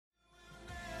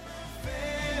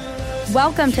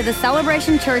Welcome to the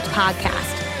Celebration Church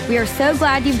podcast. We are so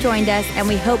glad you've joined us, and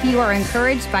we hope you are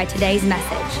encouraged by today's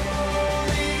message.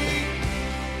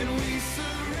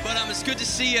 It's good to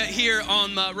see you here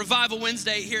on Revival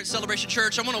Wednesday here at Celebration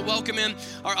Church. I want to welcome in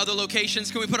our other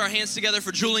locations. Can we put our hands together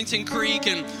for Julington Creek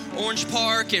and Orange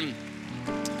Park? And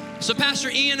so Pastor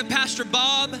Ian and Pastor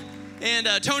Bob and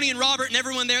Tony and Robert and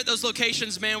everyone there at those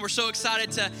locations, man, we're so excited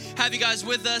to have you guys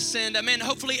with us. And man,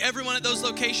 hopefully everyone at those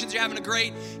locations, you're having a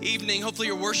great evening. Hopefully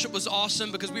your worship was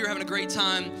awesome, because we were having a great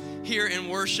time here in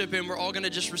worship, and we're all going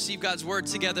to just receive God's word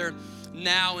together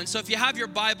now. And so if you have your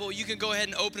Bible, you can go ahead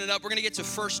and open it up. We're going to get to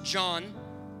 1 John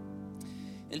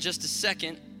in just a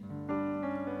second.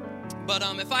 But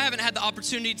if I haven't had the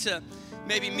opportunity to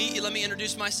maybe meet you, let me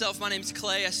introduce myself. My name's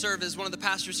Clay. I serve as one of the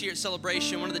pastors here at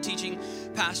Celebration, one of the teaching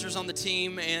pastors on the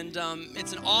team. And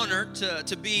it's an honor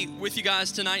to be with you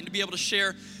guys tonight and to be able to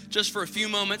share just for a few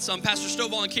moments. Pastor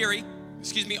Stovall and Carrie,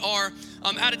 are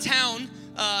out of town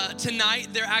tonight.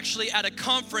 They're actually at a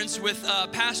conference with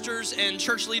pastors and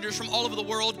church leaders from all over the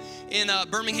world in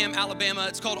Birmingham, Alabama.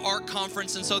 It's called ARC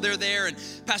Conference, and so they're there. And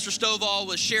Pastor Stovall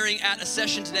was sharing at a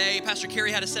session today. Pastor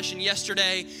Carrie had a session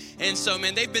yesterday. And so,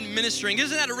 man, they've been ministering.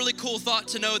 Isn't that a really cool thought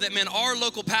to know that, man, our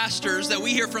local pastors that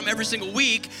we hear from every single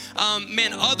week,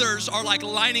 man, others are like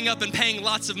lining up and paying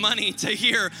lots of money to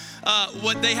hear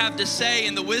what they have to say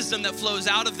and the wisdom that flows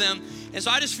out of them. And so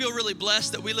I just feel really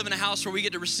blessed that we live in a house where we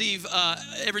get to receive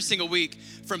every single week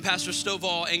from Pastor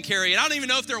Stovall and Carrie. And I don't even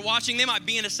know if they're watching. They might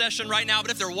be in a session right now,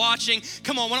 but if they're watching,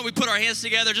 come on, why don't we put our hands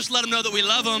together? Just let them know that we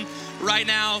love them right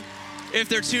now if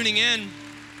they're tuning in.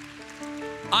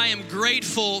 I am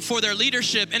grateful for their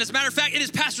leadership. And as a matter of fact, it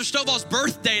is Pastor Stovall's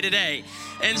birthday today.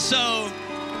 And so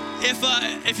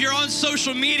if you're on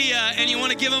social media and you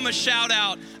want to give him a shout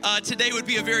out, today would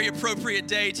be a very appropriate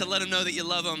day to let him know that you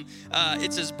love him.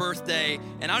 It's his birthday,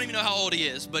 and I don't even know how old he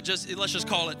is, but let's just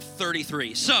call it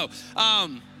 33. So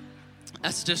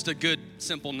that's just a good,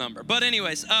 simple number. But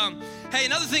anyways, hey,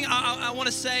 another thing I want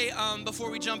to say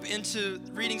before we jump into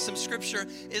reading some scripture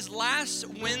is last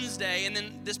Wednesday and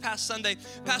then this past Sunday,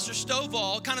 Pastor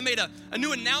Stovall kind of made a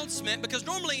new announcement, because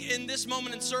normally in this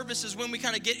moment in service is when we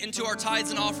kind of get into our tithes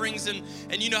and offerings,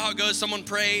 and you know how it goes. Someone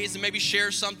prays and maybe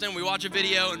shares something. We watch a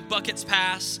video and buckets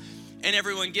pass and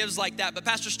everyone gives like that. But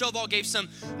Pastor Stovall gave some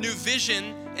new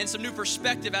vision and some new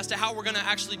perspective as to how we're going to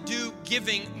actually do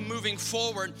giving moving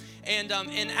forward. And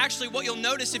actually what you'll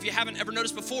notice, if you haven't ever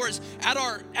noticed before, is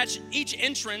at each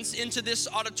entrance into this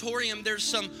auditorium, there's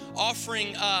some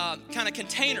offering kind of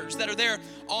containers that are there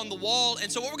on the wall.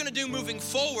 And so what we're going to do moving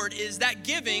forward is that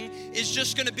giving is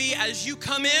just going to be as you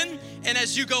come in and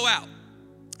as you go out.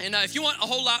 And if you want a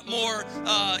whole lot more,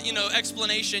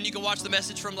 explanation, you can watch the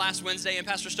message from last Wednesday, and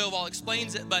Pastor Stovall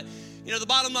explains it. But, the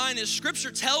bottom line is Scripture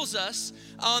tells us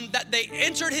that they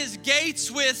entered his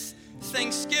gates with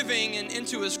thanksgiving and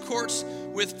into his courts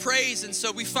with praise. And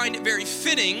so we find it very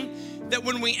fitting that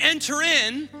when we enter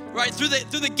in, right, through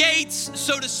the gates,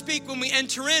 so to speak, when we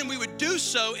enter in, we would do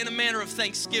so in a manner of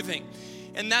thanksgiving.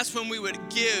 And that's when we would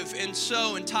give and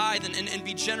sow and tithe and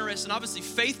be generous and obviously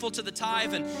faithful to the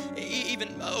tithe and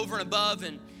even over and above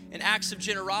and acts of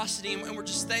generosity. And we're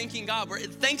just thanking God.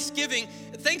 Thanksgiving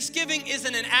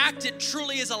isn't an act, it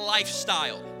truly is a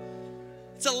lifestyle.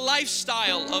 It's a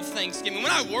lifestyle of thanksgiving.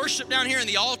 When I worship down here in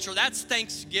the altar, that's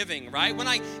thanksgiving, right? When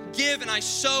I give and I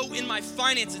sow in my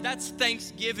finances, that's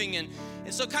thanksgiving. And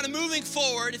so kind of moving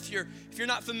forward, if you're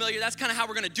not familiar, that's kind of how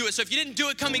we're going to do it. So if you didn't do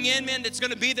it coming in, man, it's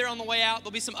going to be there on the way out. There'll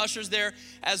be some ushers there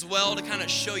as well to kind of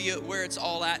show you where it's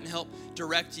all at and help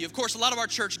direct you. Of course, a lot of our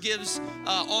church gives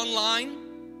online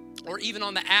or even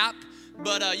on the app,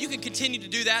 but you can continue to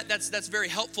do that. That's very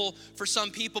helpful for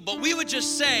some people. But we would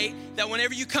just say that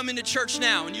whenever you come into church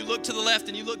now and you look to the left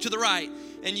and you look to the right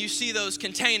and you see those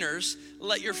containers,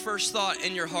 let your first thought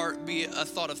in your heart be a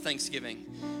thought of thanksgiving.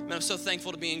 Man, I'm so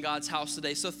thankful to be in God's house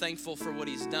today. So thankful for what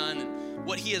he's done and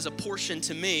what he has apportioned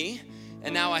to me.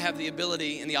 And now I have the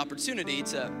ability and the opportunity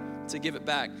to give it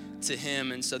back to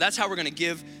him. And so that's how we're going to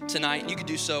give tonight. And you can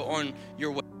do so on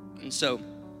your way. And so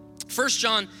 1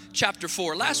 John chapter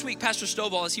 4. Last week, Pastor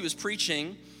Stovall, as he was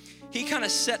preaching, he kind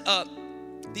of set up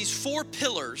these 4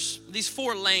 pillars, these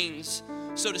 4 lanes,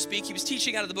 so to speak. He was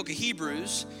teaching out of the book of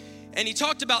Hebrews. And he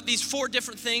talked about these 4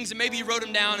 different things, and maybe he wrote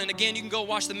them down, and again, you can go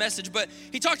watch the message, but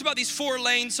he talked about these 4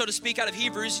 lanes, so to speak, out of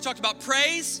Hebrews. He talked about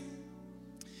praise,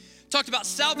 talked about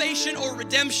salvation or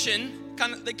redemption,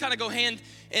 they kind of go hand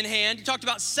in hand. He talked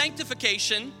about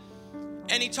sanctification,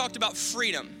 and he talked about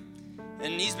freedom.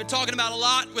 And he's been talking about a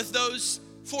lot with those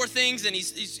 4 things, and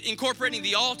he's incorporating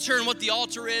the altar and what the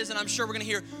altar is, and I'm sure we're gonna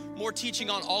hear more teaching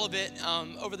on all of it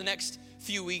over the next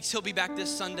few weeks. He'll be back this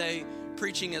Sunday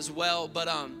preaching as well. But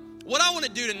what I want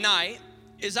to do tonight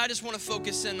is I just want to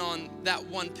focus in on that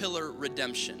one pillar,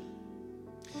 redemption.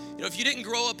 You know, if you didn't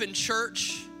grow up in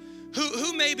church,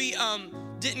 who maybe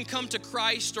didn't come to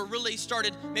Christ or really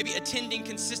started maybe attending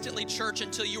consistently church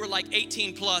until you were like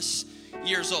 18 plus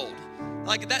years old?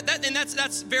 Like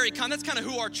that's very common. That's kind of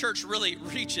who our church really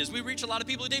reaches. We reach a lot of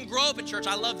people who didn't grow up in church.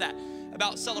 I love that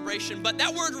about Celebration. But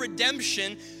that word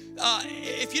redemption,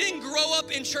 if you didn't grow up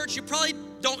in church, you probably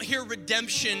don't hear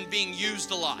redemption being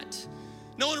used a lot.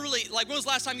 No one really, like, when was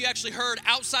the last time you actually heard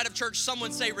outside of church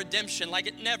someone say redemption? Like,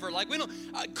 it never. Like, we don't,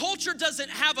 culture doesn't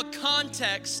have a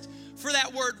context for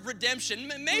that word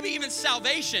redemption. Maybe even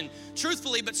salvation,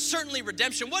 truthfully, but certainly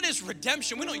redemption. What is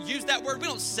redemption? We don't use that word. We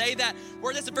don't say that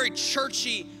word. That's a very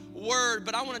churchy word.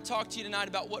 But I want to talk to you tonight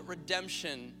about what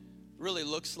redemption really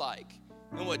looks like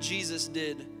and what Jesus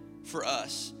did for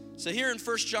us. So here in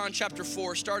 1 John chapter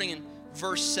 4, starting in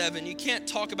verse 7, you can't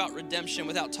talk about redemption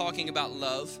without talking about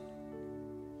love.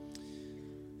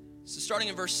 So starting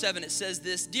in verse 7, it says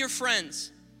this: "Dear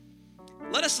friends,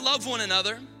 let us love one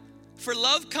another, for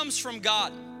love comes from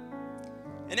God.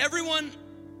 And everyone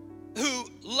who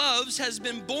loves has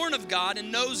been born of God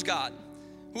and knows God.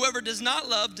 Whoever does not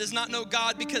love does not know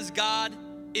God, because God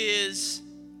is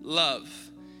love.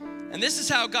 And this is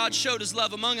how God showed his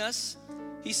love among us.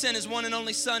 He sent his one and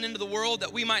only Son into the world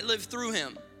that we might live through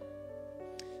him.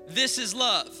 This is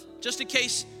love." Just in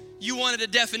case you wanted a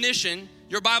definition,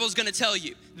 your Bible's gonna tell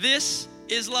you. This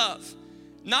is love.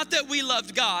 Not that we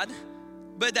loved God,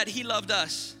 but that he loved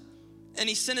us. And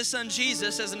he sent his son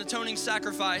Jesus as an atoning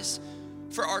sacrifice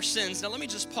for our sins. Now let me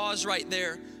just pause right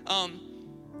there.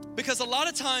 Because a lot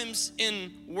of times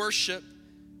in worship,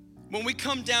 when we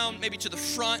come down maybe to the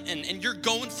front and you're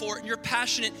going for it and you're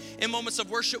passionate in moments of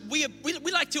worship, we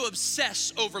like to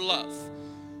obsess over love.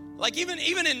 Like even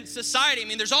in society, I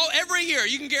mean, every year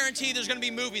you can guarantee there's gonna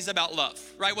be movies about love,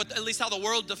 right? At least how the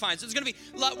world defines it. There's gonna be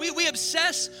love. We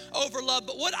obsess over love,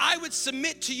 but what I would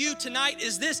submit to you tonight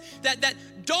is this, that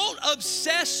don't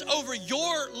obsess over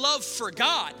your love for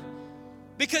God,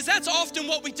 because that's often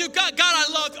what we do. God,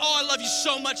 I love you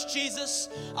so much, Jesus.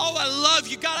 Oh, I love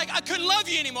you, God. I couldn't love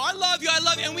you anymore. I love you.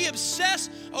 And we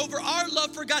obsess over our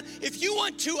love for God. If you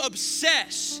want to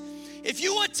obsess, if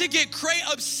you want to get crazy,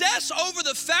 obsess over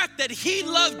the fact that he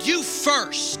loved you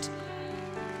first.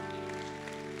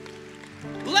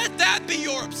 Let that be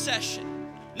your obsession.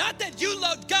 Not that you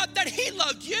loved God, that he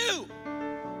loved you.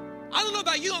 I don't know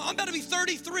about you, I'm about to be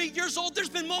 33 years old. There's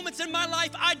been moments in my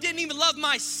life I didn't even love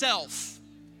myself.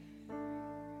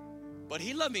 But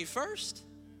he loved me first.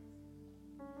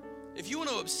 If you want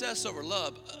to obsess over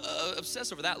love,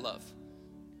 obsess over that love.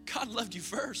 God loved you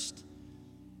first.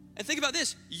 And think about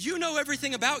this, you know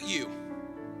everything about you,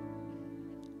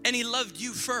 and he loved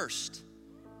you first.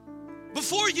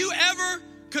 Before you ever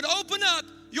could open up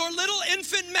your little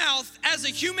infant mouth as a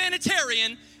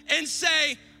humanitarian and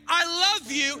say, I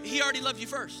love you, he already loved you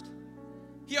first.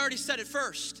 He already said it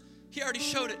first. He already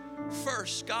showed it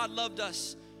first. God loved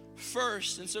us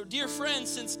first. And so, dear friends,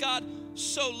 since God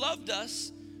so loved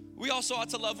us, we also ought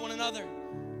to love one another.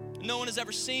 No one has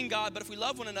ever seen God, but if we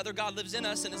love one another, God lives in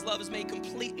us and his love is made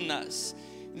complete in us.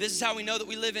 And this is how we know that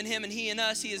we live in him and he in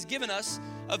us. He has given us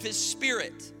of his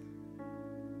Spirit.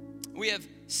 We have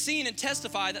seen and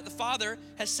testified that the Father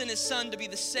has sent his Son to be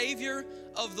the Savior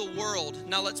of the world.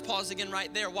 Now let's pause again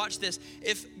right there. Watch this.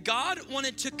 If God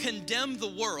wanted to condemn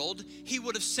the world, he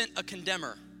would have sent a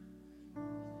condemner.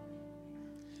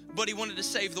 But he wanted to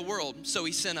save the world, so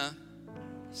he sent a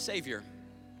Savior.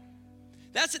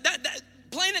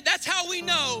 That's how we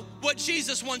know what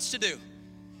Jesus wants to do.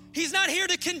 He's not here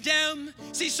to condemn.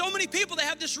 See, so many people, they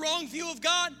have this wrong view of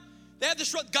God. They have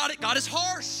this, God is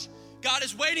harsh. God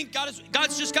is waiting.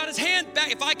 God's just got his hand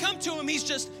back. If I come to him,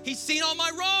 he's seen all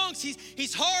my wrongs.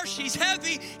 He's harsh, he's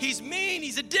heavy, he's mean,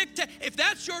 he's a dictator. If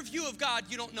that's your view of God,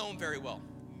 you don't know him very well.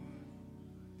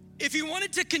 If he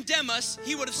wanted to condemn us,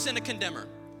 he would have sent a condemner.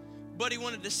 But he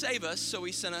wanted to save us, so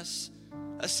he sent us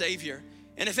a Savior.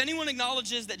 And if anyone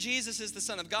acknowledges that Jesus is the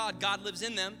Son of God, God lives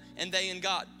in them and they in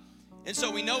God. And so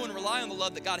we know and rely on the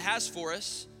love that God has for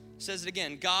us. It says it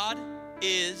again, God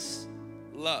is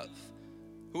love.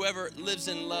 Whoever lives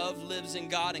in love lives in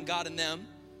God and God in them.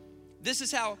 This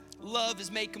is how love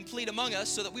is made complete among us,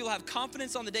 so that we will have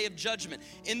confidence on the day of judgment.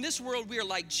 In this world, we are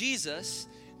like Jesus.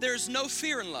 There's no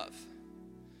fear in love.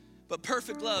 But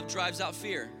perfect love drives out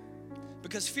fear,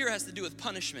 because fear has to do with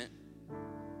punishment.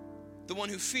 The one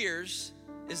who fears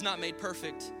is not made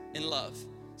perfect in love.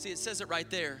 See, it says it right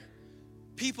there.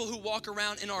 People who walk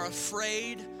around and are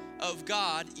afraid of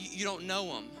God, you don't know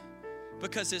them.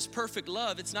 Because his perfect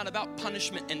love, it's not about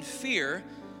punishment and fear.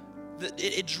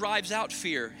 it drives out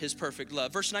fear, his perfect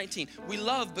love. Verse 19, we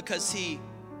love because he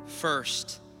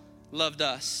first loved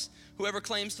us. Whoever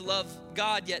claims to love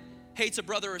God yet hates a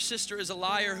brother or sister is a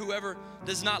liar. Whoever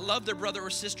does not love their brother or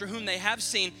sister whom they have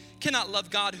seen cannot love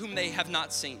God whom they have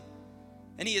not seen.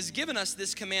 And he has given us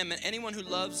this commandment: anyone who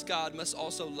loves God must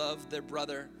also love their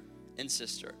brother and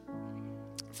sister.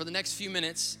 For the next few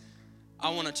minutes, I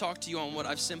want to talk to you on what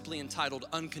I've simply entitled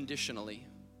Unconditionally.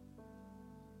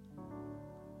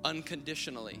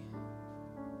 Unconditionally.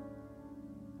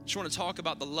 I just want to talk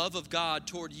about the love of God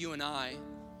toward you and I,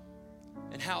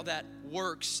 and how that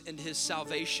works in his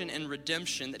salvation and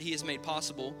redemption that he has made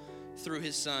possible through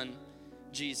his son,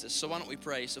 Jesus. So why don't we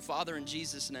pray? So Father, in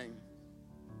Jesus' name,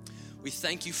 we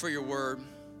thank you for your word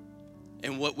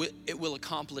and what it will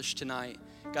accomplish tonight.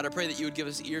 God, I pray that you would give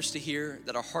us ears to hear,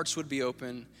 that our hearts would be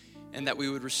open, and that we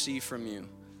would receive from you.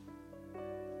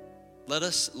 Let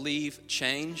us leave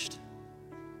changed.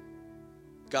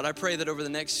 God, I pray that over the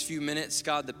next few minutes,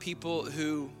 God, the people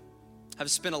who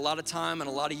have spent a lot of time and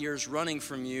a lot of years running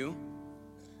from you,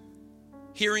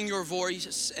 hearing your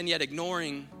voice and yet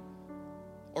ignoring,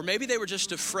 or maybe they were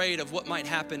just afraid of what might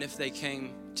happen if they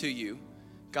came to you.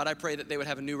 God, I pray that they would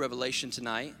have a new revelation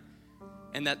tonight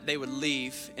and that they would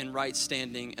leave in right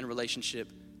standing and relationship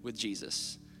with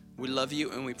Jesus. We love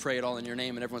you and we pray it all in your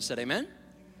name. And everyone said amen?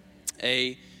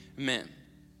 Amen.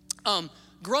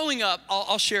 Growing up,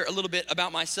 I'll share a little bit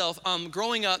about myself.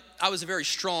 Growing up, I was a very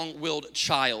strong-willed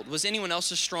child. Was anyone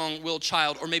else a strong-willed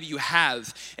child? Or maybe you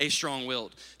have a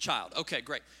strong-willed child. Okay,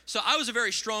 great. So I was a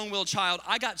very strong-willed child.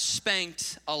 I got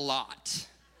spanked a lot.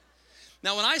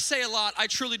 Now, when I say a lot, I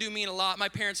truly do mean a lot. My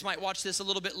parents might watch this a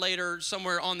little bit later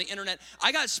somewhere on the internet.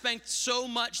 I got spanked so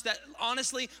much that,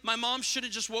 honestly, my mom should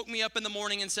have just woke me up in the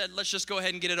morning and said, let's just go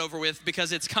ahead and get it over with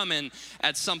because it's coming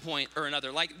at some point or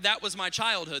another. Like, that was my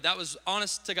childhood. That was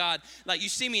honest to God. Like, you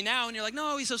see me now and you're like,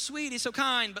 no, he's so sweet, he's so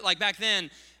kind. But like back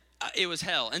then, it was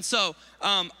hell. And so,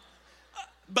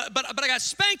 But I got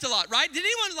spanked a lot, right? Did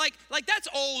anyone like that's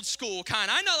old school kind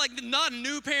of? I know like not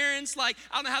new parents, like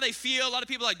I don't know how they feel. A lot of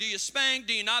people are like, do you spank?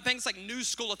 Do you not spank? It's like new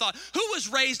school of thought. Who was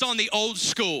raised on the old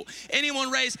school?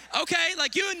 Anyone raised? Okay,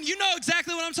 like you know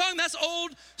exactly what I'm talking about. That's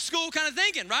old school kind of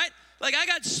thinking, right? Like I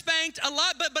got spanked a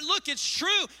lot, but look, it's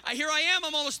true. Here I am,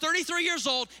 I'm almost 33 years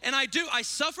old, and I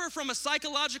suffer from a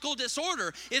psychological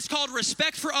disorder. It's called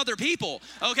respect for other people,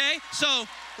 okay? So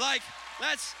like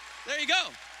there you go,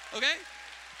 okay?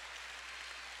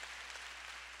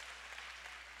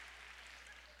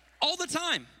 All the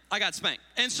time, I got spanked.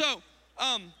 And so,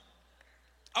 I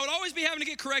would always be having to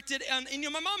get corrected. And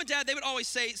my mom and dad, they would always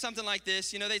say something like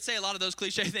this. They'd say a lot of those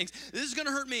cliche things. This is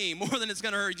gonna hurt me more than it's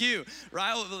gonna hurt you,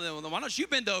 right? Well, why don't you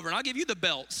bend over and I'll give you the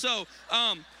belt. So,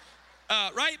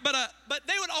 right? But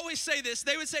they would always say this.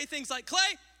 They would say things like,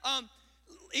 Clay,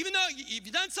 even though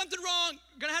you've done something wrong,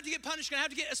 you're gonna have to get punished, you're gonna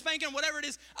have to get a spanking, whatever it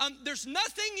is, there's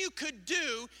nothing you could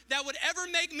do that would ever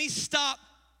make me stop.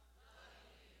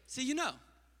 See,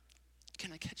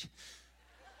 Can I catch you?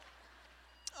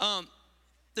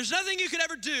 There's nothing you could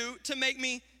ever do to make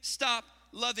me stop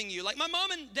loving you. Like my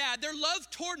mom and dad, their love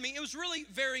toward me, it was really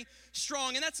very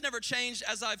strong, and that's never changed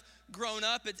as I've grown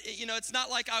up. It's not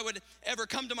like I would ever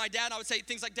come to my dad and I would say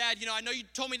things like, Dad, I know you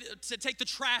told me to take the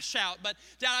trash out, but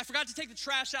Dad, I forgot to take the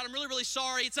trash out. I'm really, really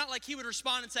sorry. It's not like he would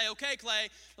respond and say, okay, Clay,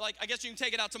 like I guess you can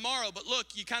take it out tomorrow, but look,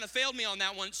 you kind of failed me on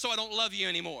that one, so I don't love you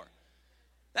anymore.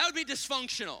 That would be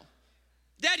dysfunctional.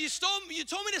 Dad, you told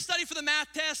me to study for the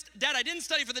math test. Dad, I didn't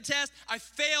study for the test. I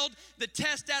failed the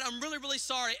test. Dad, I'm really, really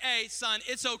sorry. Hey, son,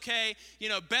 it's okay.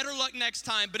 Better luck next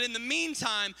time. But in the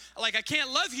meantime, I can't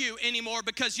love you anymore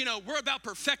because, we're about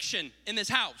perfection in this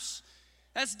house.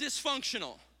 That's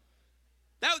dysfunctional.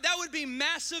 That would be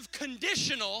massive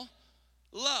conditional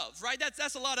love, right?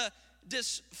 That's a lot of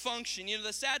dysfunction.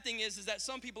 The sad thing is that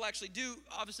some people actually do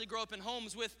obviously grow up in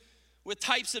homes with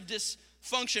types of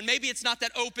dysfunction. Maybe it's not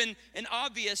that open and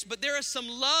obvious, but there is some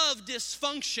love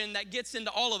dysfunction that gets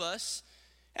into all of us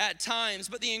at times.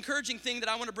 But the encouraging thing that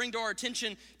I want to bring to our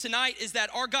attention tonight is that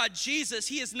our God, Jesus,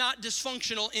 he is not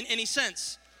dysfunctional in any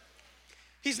sense.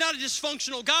 He's not a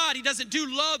dysfunctional God. He doesn't do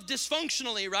love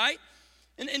dysfunctionally, right?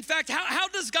 And in fact, how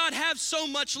does God have so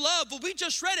much love? Well, we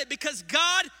just read it because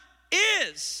God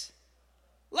is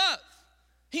love.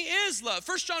 He is love.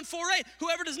 1 John 4:8,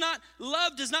 whoever does not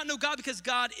love does not know God because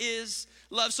God is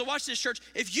love. So watch this, church.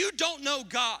 If you don't know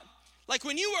God, like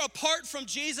when you were apart from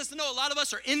Jesus, I know a lot of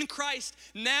us are in Christ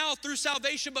now through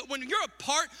salvation, but when you're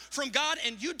apart from God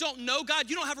and you don't know God,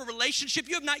 you don't have a relationship,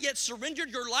 you have not yet surrendered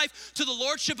your life to the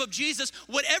Lordship of Jesus,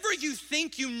 whatever you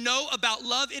think you know about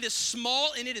love, it is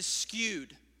small and it is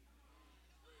skewed.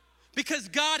 Because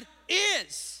God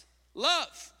is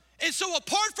love. And so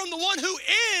apart from the one who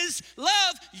is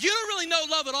love, you don't really know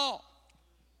love at all.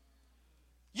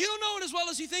 You don't know it as well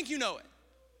as you think you know it.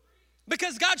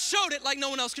 Because God showed it like no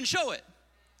one else can show it,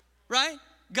 right?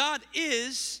 God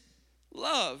is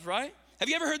love, right? Have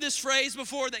you ever heard this phrase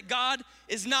before, that God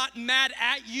is not mad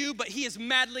at you, but he is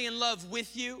madly in love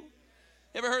with you?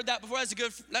 Ever heard that before? That's a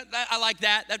good, I like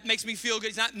that. That makes me feel good.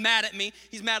 He's not mad at me.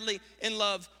 He's madly in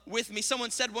love with me.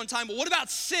 Someone said one time, well, what about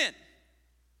sin?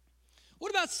 What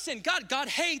about sin? God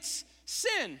hates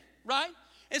sin, right?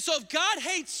 And so if God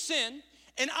hates sin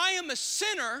and I am a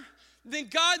sinner, then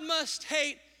God must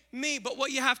hate me. But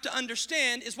what you have to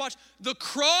understand is, watch, the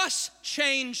cross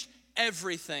changed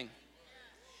everything.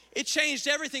 It changed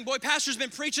everything. Boy, pastor's been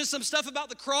preaching some stuff about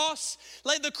the cross.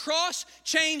 Like, the cross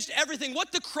changed everything.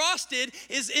 What the cross did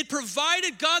is it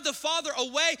provided God the Father a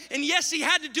way. And yes, he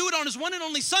had to do it on his one and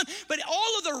only son, but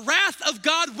all of the wrath of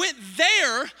God went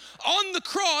there on the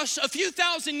cross a few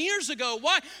thousand years ago.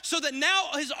 Why? So that now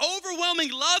his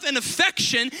overwhelming love and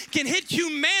affection can hit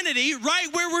humanity right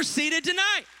where we're seated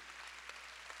tonight.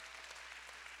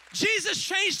 Jesus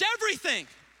changed everything.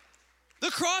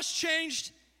 The cross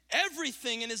changed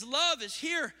everything, and his love is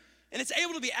here, and it's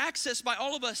able to be accessed by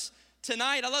all of us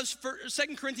tonight. I love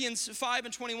 2 Corinthians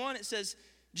 5:21. It says,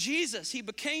 Jesus, he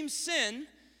became sin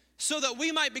so that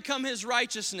we might become his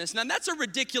righteousness. Now, that's a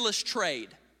ridiculous trade.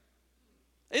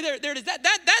 There it is.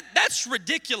 That's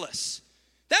ridiculous.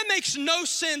 That makes no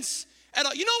sense at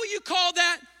all. You know what you call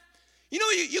that? You know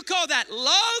what you call that?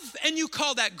 Love, and you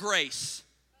call that grace.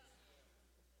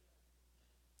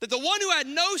 That the one who had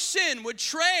no sin would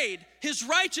trade his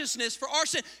righteousness for our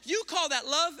sin. You call that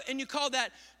love, and you call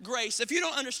that grace. If you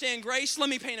don't understand grace, let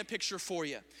me paint a picture for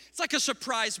you. It's like a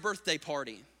surprise birthday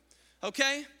party,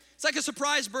 okay? It's like a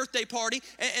surprise birthday party,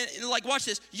 and like, watch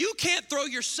this. You can't throw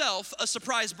yourself a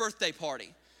surprise birthday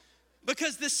party,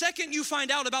 because the second you find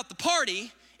out about the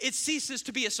party, it ceases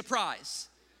to be a surprise.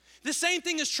 The same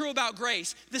thing is true about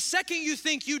grace. The second you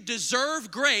think you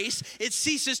deserve grace, it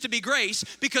ceases to be grace,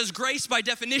 because grace by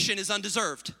definition is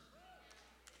undeserved.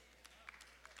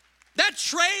 That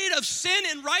trade of sin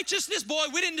and righteousness, boy,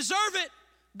 we didn't deserve it,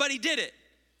 but he did it.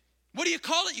 What do you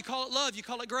call it? You call it love, you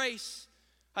call it grace.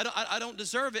 I don't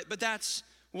deserve it, but that's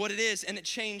what it is, and it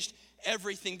changed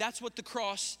everything. That's what the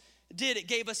cross did. It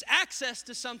gave us access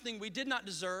to something we did not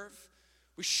deserve.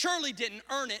 We surely didn't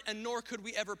earn it, and nor could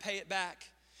we ever pay it back.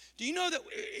 Do you know that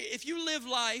if you live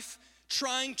life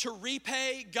trying to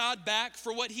repay God back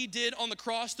for what he did on the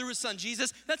cross through his son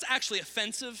Jesus, that's actually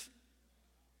offensive?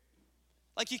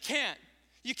 Like, you can't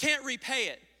repay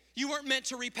it. You weren't meant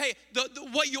to repay it.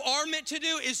 What you are meant to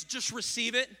do is just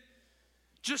receive it.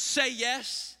 Just say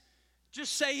yes.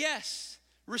 Just say yes.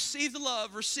 Receive the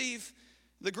love, receive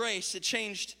the grace. It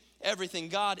changed everything.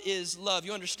 God is love.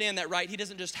 You understand that, right? He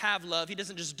doesn't just have love. He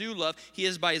doesn't just do love. He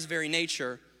is, by his very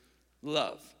nature,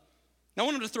 love. Now, I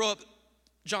want him to throw up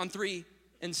John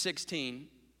 3:16.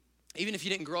 Even if you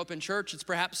didn't grow up in church, it's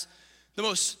perhaps the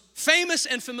most famous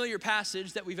and familiar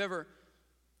passage that we've ever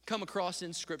come across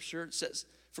in Scripture. It says,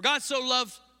 "For God so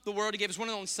loved the world, he gave his one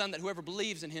and only son, that whoever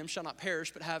believes in him shall not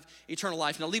perish but have eternal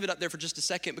life." And I'll leave it up there for just a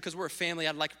second, because we're a family.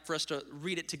 I'd like for us to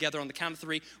read it together on the count of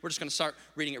three. We're just going to start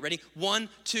reading it. Ready? 1,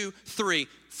 2, 3.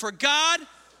 For God,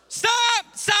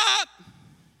 stop.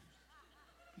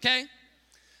 Okay?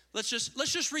 Let's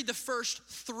just read the first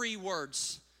 3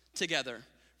 words together.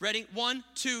 Ready? 1,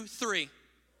 2, 3.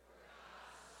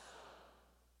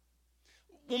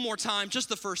 One more time, just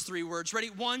the first 3 words. Ready?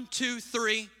 1, 2,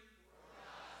 3.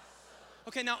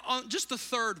 Okay, now on just the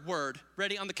third word.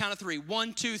 Ready? On the count of 3.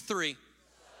 1, 2, 3.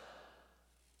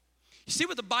 You see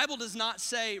what the Bible does not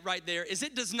say right there is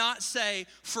it does not say,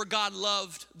 for God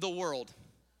loved the world,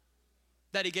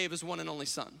 that he gave his one and only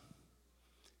son.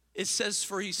 It says,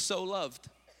 for he so loved.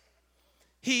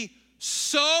 He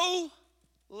so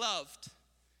loved.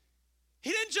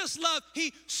 He didn't just love,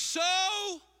 he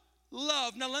so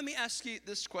loved. Now let me ask you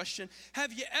this question.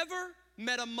 Have you ever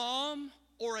met a mom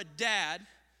or a dad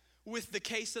with the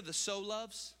case of the so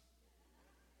loves?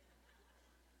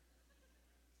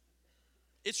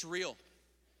 It's real.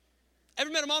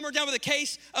 Ever met a mom or dad with a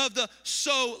case of the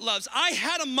so loves? I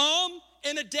had a mom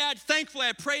and a dad, thankfully.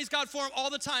 I praise God for them all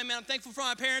the time, man. I'm thankful for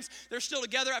my parents. They're still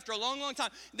together after a long, long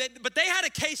time. But they had a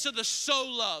case of the so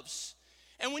loves.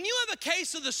 And when you have a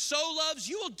case of the so loves,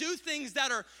 you will do things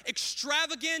that are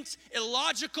extravagant,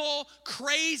 illogical,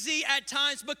 crazy at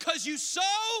times, because you so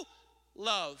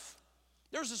love.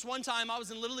 There was this one time I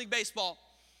was in Little League Baseball.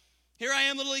 Here I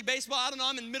am, Little League Baseball. I don't know,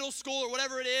 I'm in middle school or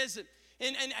whatever it is.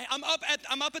 And I'm up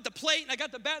at the plate, and I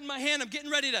got the bat in my hand. I'm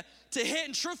getting ready to hit.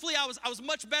 And truthfully, I was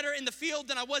much better in the field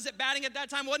than I was at batting at that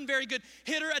time. I wasn't a very good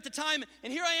hitter at the time.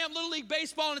 And here I am, Little League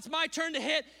Baseball, and it's my turn to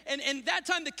hit. And that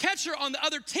time, the catcher on the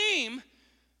other team,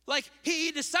 like,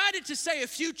 he decided to say a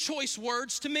few choice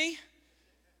words to me.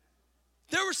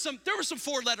 There were some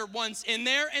 4-letter ones in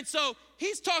there. And so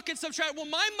he's talking some trash. Well,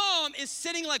 my mom is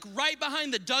sitting like right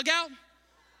behind the dugout.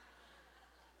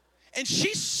 And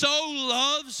she so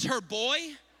loves her boy.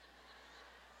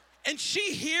 And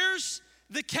she hears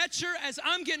the catcher as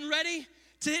I'm getting ready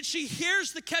to hit. She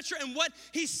hears the catcher and what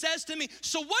he says to me.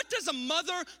 So what does a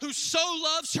mother who so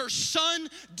loves her son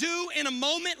do in a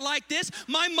moment like this?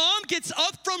 My mom gets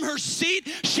up from her seat.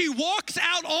 She walks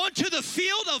out onto the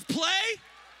field of play.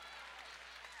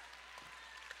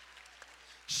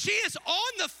 She is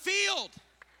on the field.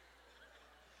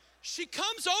 She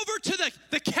comes over to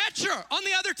the catcher on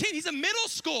the other team. He's in middle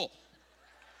school.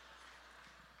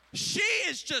 She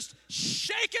is just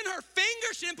shaking her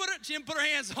fingers. She didn't put her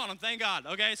hands on him, thank God,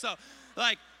 okay? So,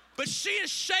 but she is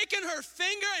shaking her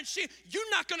finger, and you're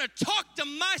not gonna talk to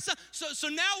my son. So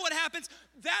now what happens?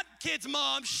 That kid's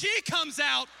mom, she comes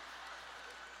out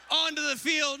onto the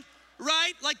field,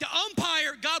 right? Like the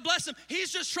umpire, God bless him,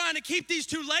 he's just trying to keep these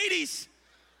two ladies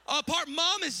apart.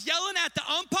 Mom is yelling at the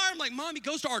umpire. I'm like, Mom, he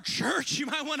goes to our church. You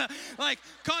might want to,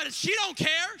 she don't care.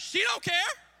 She don't care,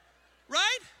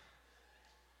 right?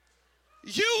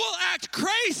 You will act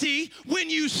crazy when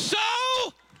you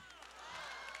sow.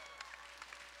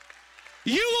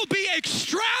 You will be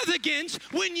extravagant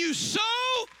when you sow.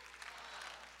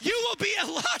 You will be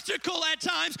illogical at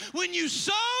times when you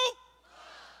sow.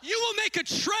 You will make a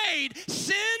trade,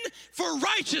 sin for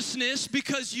righteousness,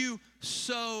 because you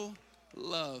so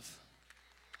love.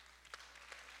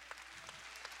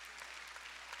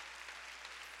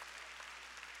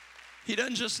 He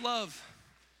doesn't just love,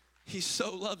 he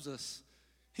so loves us.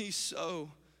 He so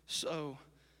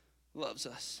loves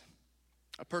us.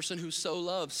 A person who so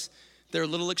loves, they're a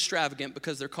little extravagant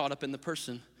because they're caught up in the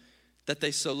person that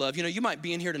they so love. You know, you might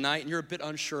be in here tonight and you're a bit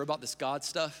unsure about this God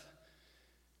stuff.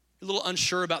 A little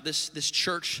unsure about this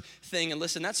church thing, and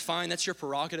listen, that's fine, that's your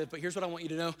prerogative, but here's what I want you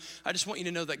to know. I just want you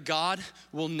to know that God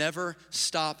will never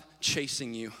stop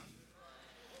chasing you.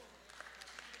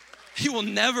 He will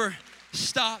never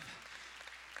stop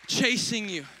chasing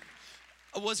you.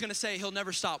 I was gonna say he'll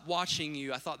never stop watching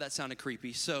you. I thought that sounded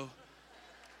creepy, so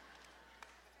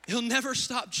he'll never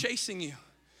stop chasing you.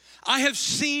 I have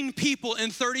seen people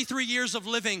in 33 years of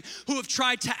living who have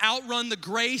tried to outrun the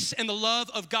grace and the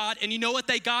love of God, and you know what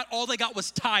they got? All they got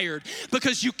was tired,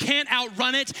 because you can't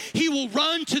outrun it. He will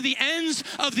run to the ends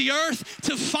of the earth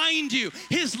to find you.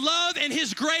 His love and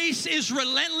his grace is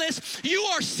relentless. You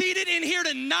are seated in here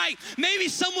tonight. Maybe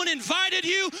someone invited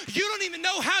you. You don't even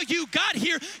know how you got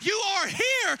here. You are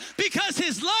here because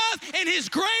his love and his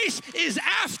grace is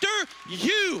after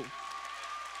you.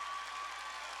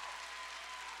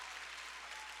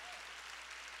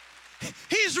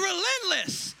 He's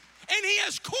relentless, and he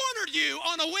has cornered you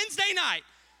on a Wednesday night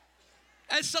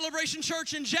at Celebration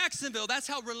Church in Jacksonville. That's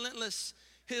how relentless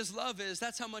his love is.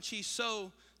 That's how much he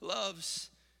so loves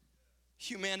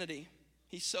humanity.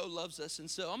 He so loves us.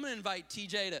 And so I'm going to invite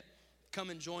TJ to come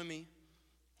and join me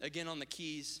again on the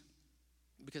keys,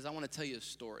 because I want to tell you a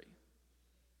story.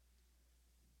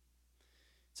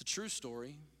 It's a true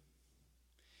story.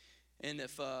 And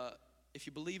if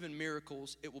you believe in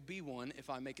miracles, it will be one if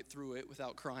I make it through it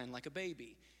without crying like a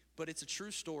baby. But it's a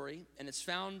true story, and it's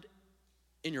found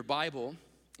in your Bible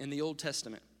in the Old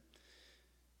Testament.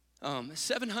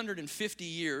 750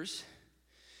 years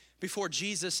before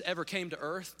Jesus ever came to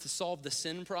earth to solve the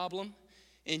sin problem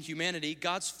in humanity,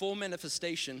 God's full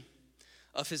manifestation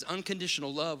of his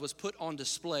unconditional love was put on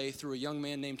display through a young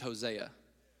man named Hosea.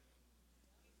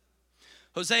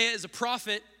 Hosea is a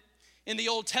prophet in the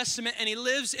Old Testament, and he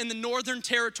lives in the northern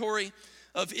territory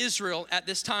of Israel at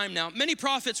this time. Now, many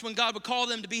prophets, when God would call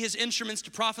them to be his instruments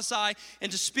to prophesy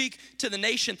and to speak to the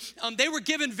nation, they were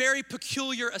given very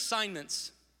peculiar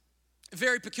assignments.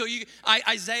 Very peculiar.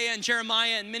 Isaiah and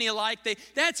Jeremiah and many alike, they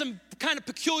had some kind of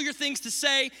peculiar things to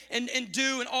say and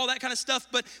do and all that kind of stuff.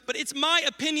 But it's my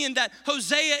opinion that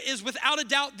Hosea is without a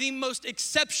doubt the most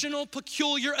exceptional,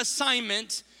 peculiar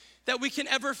assignment that we can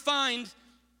ever find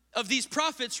of these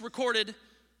prophets recorded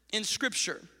in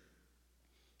Scripture.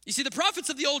 You see, the prophets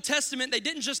of the Old Testament, they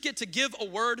didn't just get to give a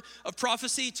word of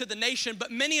prophecy to the nation,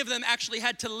 but many of them actually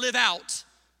had to live out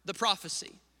the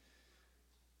prophecy.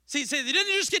 See, they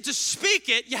didn't just get to speak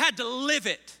it, you had to live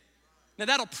it. Now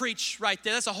that'll preach right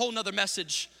there. That's a whole nother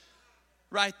message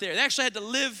right there. They actually had to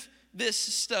live this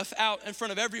stuff out in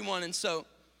front of everyone. And so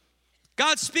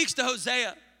God speaks to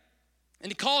Hosea.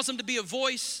 And he calls him to be a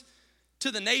voice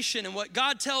to the nation. And what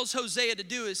God tells Hosea to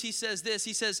do is he says this.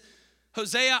 He says,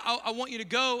 Hosea, I want you to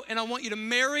go and I want you to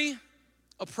marry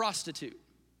a prostitute.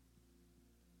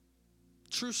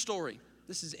 True story.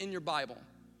 This is in your Bible.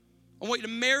 I want you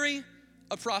to marry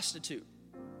a prostitute.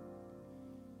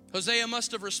 Hosea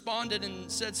must have responded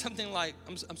and said something like,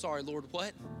 I'm sorry, Lord,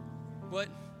 what? What?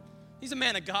 He's a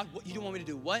man of God. What, you don't want me to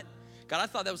do what? God, I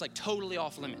thought that was like totally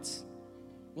off limits.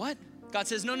 What? God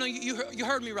says, no, you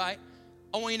heard me right.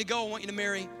 I want you to go. I want you to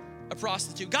marry a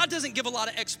prostitute. God doesn't give a lot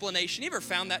of explanation. You ever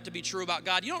found that to be true about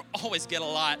God? You don't always get a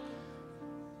lot.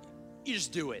 You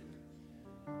just do it.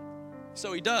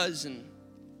 So he does, and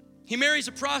he marries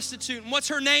a prostitute. And what's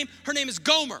her name? Her name is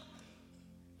Gomer.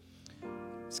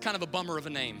 It's kind of a bummer of a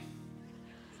name.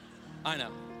 I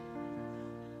know.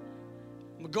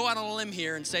 We'll go out on a limb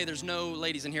here and say there's no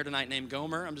ladies in here tonight named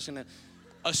Gomer. I'm just gonna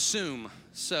assume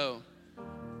so.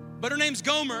 But her name's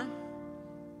Gomer,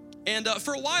 and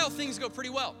for a while things go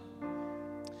pretty well.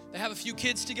 They have a few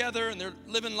kids together and they're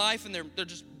living life and they're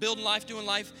just building life, doing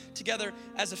life together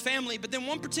as a family. But then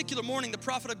one particular morning, the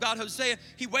prophet of God, Hosea,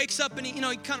 he wakes up and he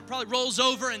kind of probably rolls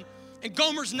over and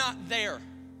Gomer's not there.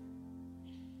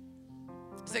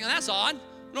 He's thinking, that's odd.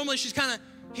 Normally she's kind of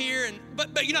here,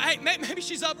 but hey, maybe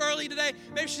she's up early today.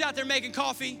 Maybe she's out there making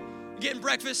coffee, getting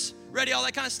breakfast ready, all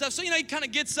that kind of stuff. So, he kind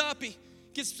of gets up, he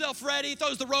gets himself ready,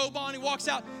 throws the robe on, he walks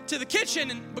out to the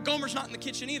kitchen, but Gomer's not in the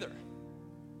kitchen either.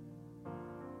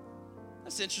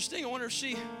 That's interesting. I wonder if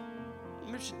she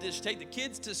did she take the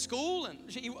kids to school, and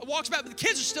he walks back, but the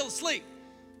kids are still asleep.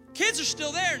 Kids are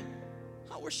still there, and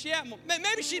where's she at?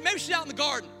 Maybe she's out in the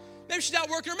garden. Maybe she's out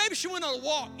working, or maybe she went on a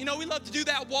walk. We love to do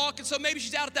that walk, and so maybe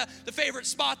she's out at the favorite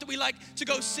spot that we like to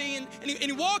go see, and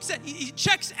he walks in, he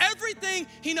checks everything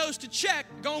he knows to check.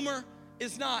 Gomer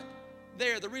is not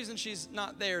there. The reason she's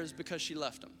not there is because she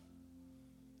left him.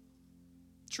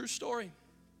 True story.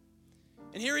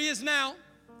 And here he is now,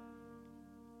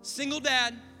 single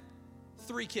dad,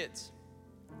 3 kids.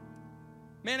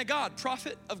 Man of God,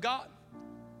 prophet of God.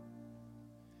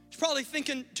 He's probably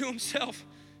thinking to himself,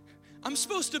 I'm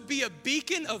supposed to be a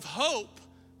beacon of hope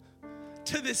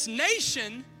to this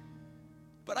nation,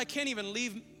 but I can't even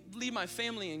leave my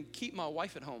family and keep my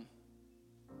wife at home.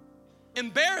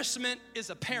 Embarrassment is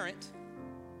apparent.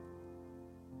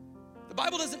 The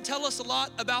Bible doesn't tell us a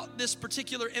lot about this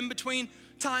particular in-between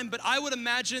time, but I would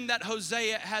imagine that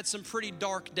Hosea had some pretty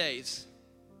dark days.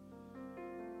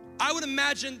 I would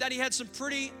imagine that he had some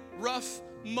pretty rough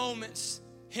moments,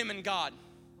 him and God.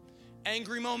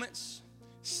 Angry moments,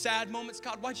 sad moments.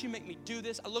 God, why'd you make me do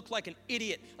this? I look like an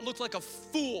idiot. I look like a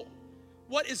fool.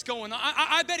 What is going on?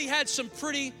 I bet he had some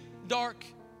pretty dark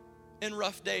and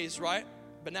rough days, right?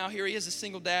 But now here he is, a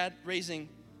single dad raising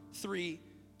 3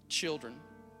 children.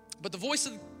 But the voice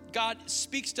of God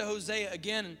speaks to Hosea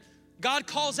again, and God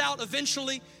calls out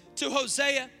eventually to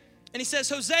Hosea, and he says,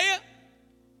 Hosea,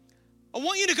 I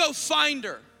want you to go find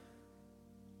her.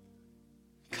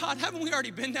 God, haven't we already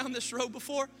been down this road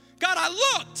before? God, I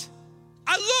looked,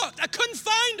 I couldn't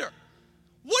find her.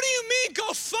 What do you mean,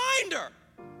 go find her?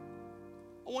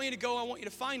 I want you to go, I want you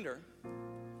to find her.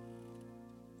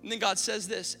 And then God says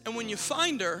this, and when you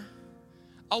find her,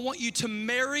 I want you to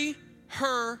marry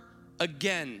her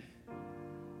again.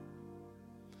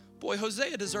 Boy,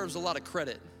 Hosea deserves a lot of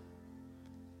credit.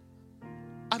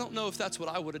 I don't know if that's what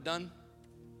I would have done.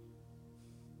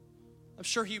 I'm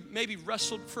sure he maybe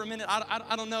wrestled for a minute.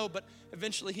 I don't know, but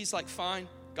eventually he's like, fine,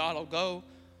 God, I'll go.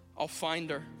 I'll find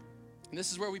her. And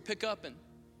this is where we pick up in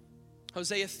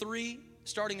Hosea 3,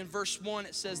 starting in verse 1.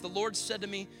 It says, the Lord said to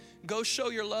me, go show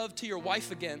your love to your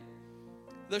wife again.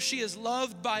 Though she is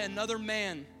loved by another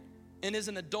man and is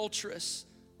an adulteress,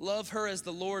 love her as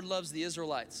the Lord loves the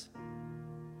Israelites.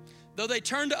 Though they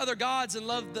turn to other gods and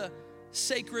love the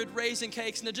sacred raisin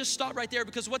cakes. And to just stop right there,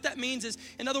 because what that means is,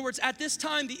 in other words, at this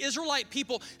time, the Israelite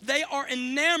people, they are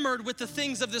enamored with the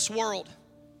things of this world.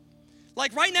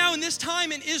 Like right now in this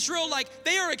time in Israel, like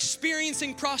they are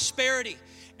experiencing prosperity.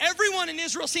 Everyone in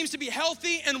Israel seems to be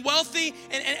healthy and wealthy,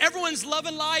 and everyone's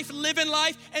loving life, living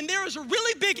life. And there is a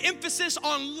really big emphasis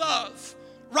on love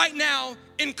right now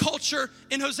in culture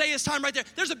in Hosea's time right there.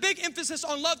 There's a big emphasis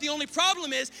on love. The only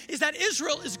problem is that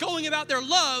Israel is going about their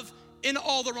love in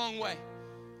all the wrong way.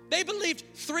 They believed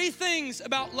 3 things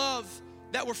about love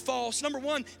that were false. Number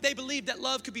 1, they believed that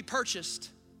love could be purchased.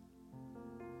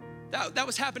 That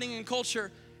was happening in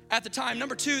culture at the time.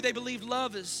 Number 2, they believed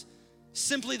love is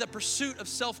simply the pursuit of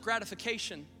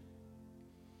self-gratification.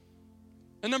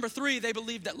 And number 3, they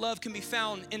believed that love can be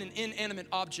found in an inanimate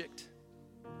object.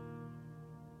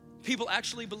 People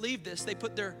actually believe this. They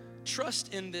put their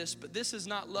trust in this, but this is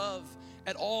not love.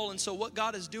 at all. And so what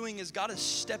God is doing is God is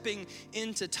stepping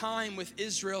into time with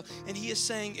Israel, and he is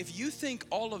saying, if you think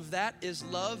all of that is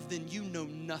love, then you know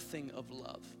nothing of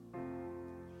love.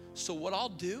 So what I'll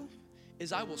do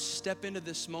is I will step into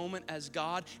this moment as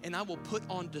God, and I will put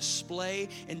on display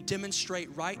and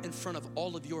demonstrate right in front of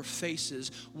all of your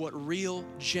faces what real,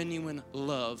 genuine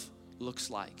love looks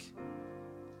like.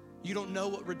 You don't know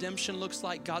what redemption looks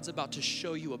like? God's about to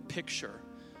show you a picture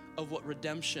of what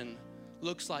redemption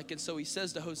looks like. And so he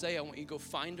says to Hosea, I want you to go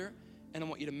find her, and I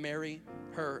want you to marry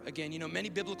her again. You know, many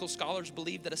biblical scholars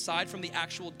believe that aside from the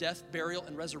actual death, burial,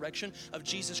 and resurrection of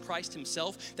Jesus Christ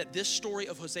himself, that this story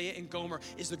of Hosea and Gomer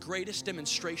is the greatest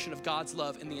demonstration of God's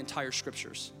love in the entire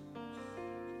scriptures.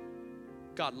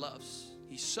 God loves.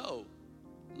 He so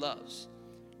loves.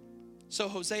 So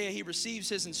Hosea, he receives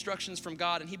his instructions from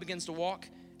God, and he begins to walk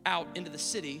out into the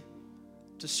city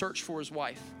to search for his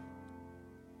wife.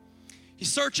 He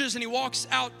searches and he walks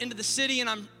out into the city, and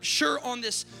I'm sure on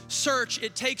this search,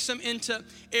 it takes him into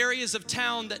areas of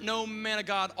town that no man of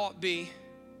God ought be.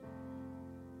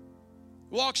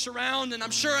 Walks around, and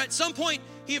I'm sure at some point,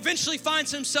 he eventually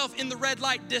finds himself in the red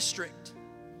light district.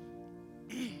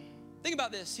 Think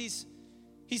about this.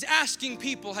 He's asking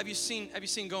people, have you seen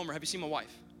Gomer? Have you seen my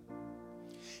wife?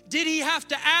 Did he have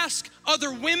to ask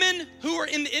other women who are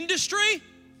in the industry?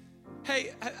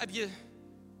 Hey, have you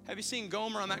seen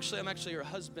Gomer? I'm actually her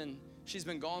husband. She's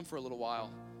been gone for a little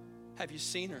while. Have you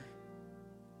seen her?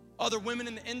 Other women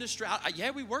in the industry.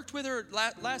 Yeah, we worked with her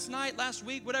last night, last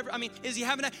week, whatever. I mean, is he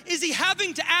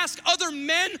having to ask other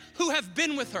men who have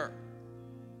been with her?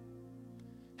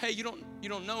 Hey, you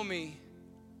don't know me,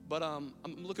 but I'm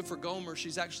looking for Gomer.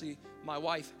 She's actually my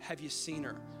wife. Have you seen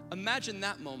her? Imagine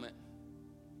that moment.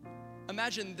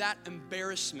 Imagine that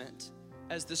embarrassment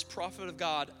as this prophet of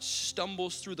God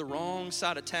stumbles through the wrong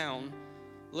side of town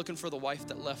looking for the wife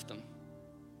that left him.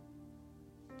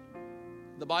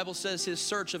 The Bible says his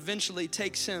search eventually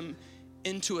takes him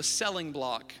into a selling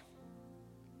block.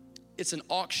 It's an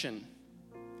auction.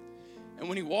 And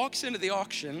when he walks into the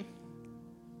auction,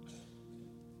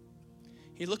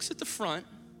 he looks at the front,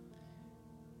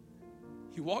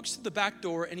 he walks to the back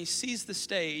door, and he sees the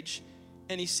stage,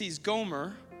 and he sees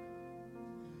Gomer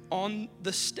on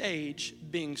the stage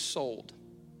being sold.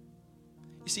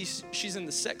 You see, she's in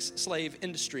the sex slave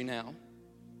industry now.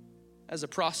 As a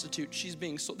prostitute, she's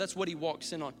being sold. That's what he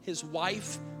walks in on. His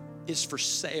wife is for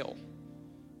sale.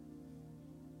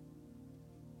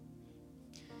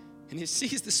 And he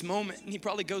sees this moment, and he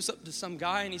probably goes up to some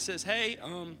guy and he says, hey,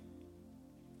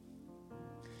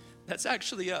 it's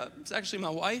actually my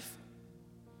wife.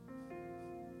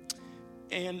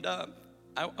 And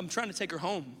I'm trying to take her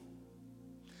home.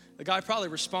 The guy probably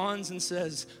responds and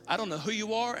says, I don't know who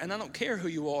you are, and I don't care who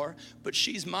you are, but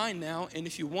she's mine now, and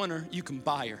if you want her, you can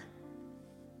buy her.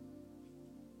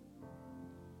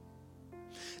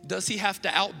 Does he have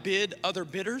to outbid other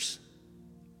bidders?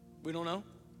 We don't know.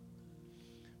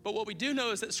 But what we do know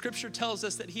is that Scripture tells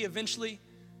us that he eventually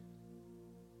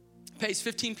pays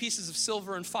 15 pieces of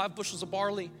silver and 5 bushels of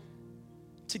barley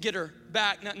to get her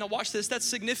back. Now watch this. That's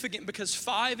significant because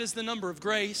 5 is the number of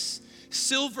grace.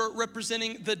 Silver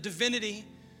representing the divinity.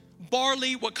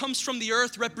 Barley, what comes from the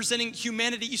earth, representing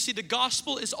humanity. You see, the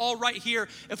gospel is all right here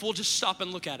if we'll just stop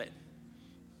and look at it.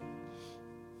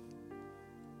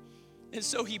 And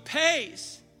so he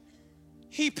pays.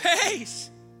 He paid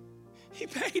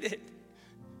it.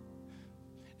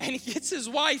 And he gets his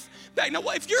wife back. Now,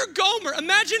 if you're Gomer,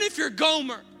 imagine if you're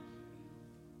Gomer.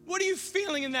 What are you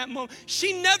feeling in that moment?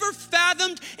 She never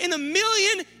fathomed in a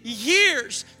million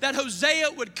years that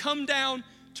Hosea would come down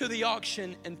to the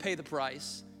auction and pay the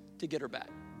price to get her back.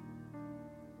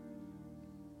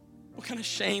 What kind of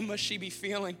shame must she be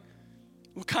feeling?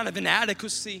 What kind of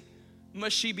inadequacy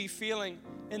must she be feeling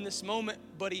in this moment?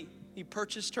 But he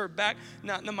purchased her back.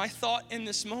 Now my thought in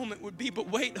this moment would be, but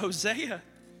wait, Hosea,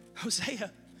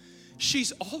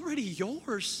 she's already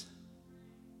yours.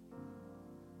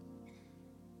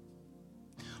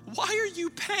 Why are you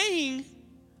paying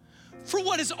for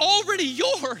what is already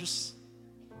yours?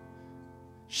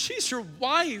 She's your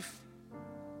wife.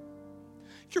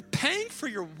 You're paying for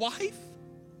your wife?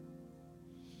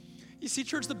 You see,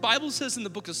 church, the Bible says in the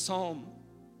book of Psalm,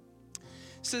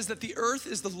 it says that the earth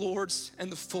is the Lord's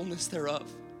and the fullness thereof.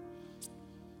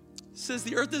 It says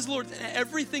the earth is the Lord's and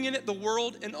everything in it, the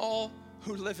world and all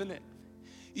who live in it.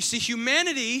 You see,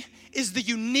 humanity is the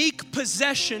unique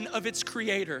possession of its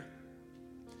creator.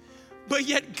 But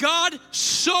yet God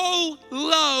so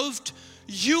loved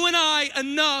you and I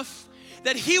enough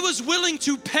that he was willing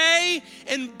to pay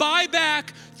and buy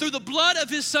back through the blood of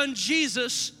his son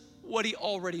Jesus what he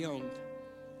already owned.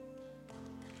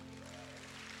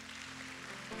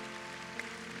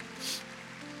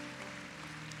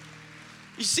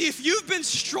 You see, if you've been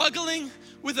struggling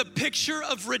with a picture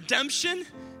of redemption,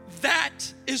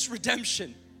 that is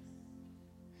redemption.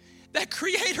 That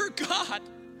Creator God,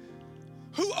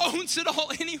 who owns it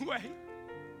all anyway,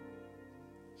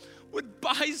 would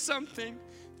buy something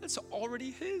that's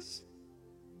already His.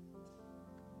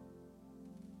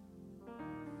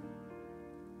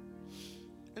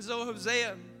 And so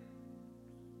Hosea,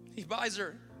 he buys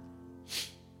her.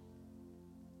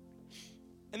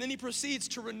 And then he proceeds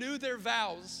to renew their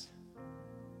vows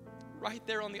right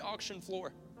there on the auction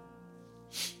floor.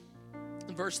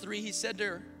 In verse 3, he said to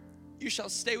her, "You shall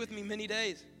stay with me many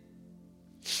days.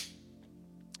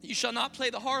 You shall not play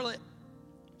the harlot,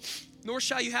 nor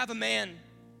shall you have a man.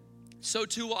 So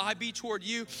too will I be toward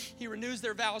you." He renews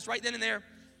their vows right then and there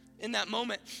in that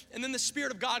moment. And then the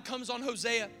Spirit of God comes on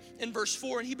Hosea in verse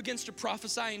 4, and he begins to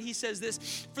prophesy, and he says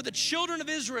this: "For the children of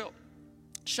Israel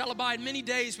shall abide many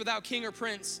days without king or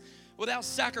prince, without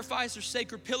sacrifice or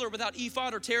sacred pillar, without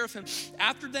ephod or teraphim.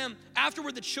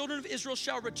 Afterward the children of Israel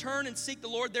shall return and seek the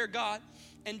Lord their God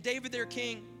and David their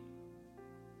king.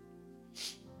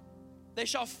 They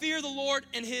shall fear the Lord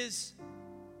and His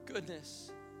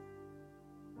goodness,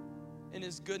 in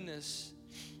His goodness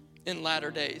in latter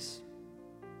days."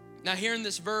 Now here in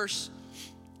this verse,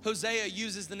 Hosea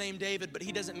uses the name David, but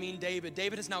he doesn't mean David.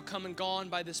 David has now come and gone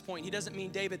by this point. He doesn't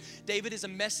mean David. David is a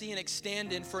messianic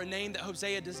stand-in for a name that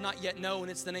Hosea does not yet know,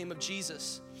 and it's the name of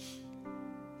Jesus.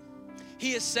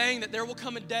 He is saying that there will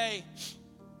come a day,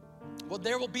 well,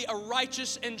 there will be a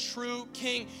righteous and true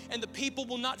king, and the people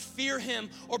will not fear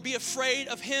him or be afraid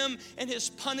of him and his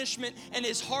punishment and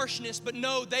his harshness, but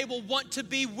no, they will want to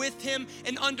be with him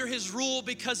and under his rule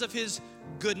because of his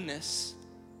goodness.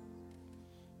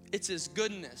 It's His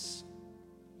goodness.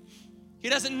 He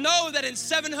doesn't know that in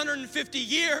 750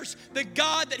 years, the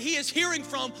God that he is hearing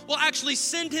from will actually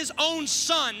send His own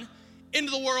Son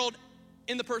into the world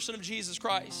in the person of Jesus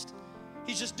Christ.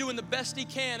 He's just doing the best he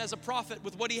can as a prophet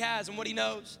with what he has and what he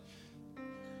knows.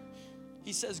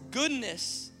 He says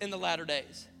goodness in the latter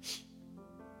days.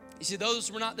 You see,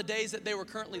 those were not the days that they were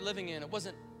currently living in. It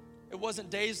wasn't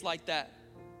days like that.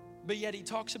 But yet he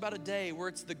talks about a day where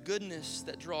it's the goodness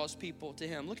that draws people to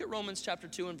him. Look at Romans chapter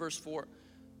 2 and verse 4.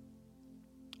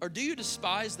 "Or do you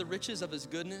despise the riches of His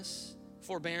goodness,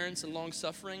 forbearance, and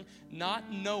long-suffering,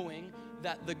 not knowing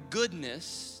that the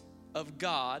goodness of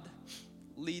God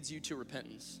leads you to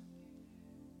repentance?"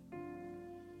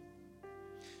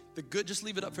 Just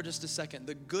leave it up for just a second.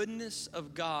 The goodness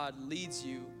of God leads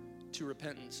you to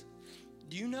repentance.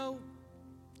 Do you know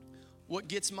what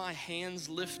gets my hands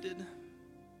lifted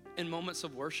in moments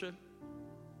of worship?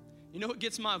 You know what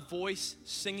gets my voice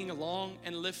singing along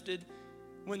and lifted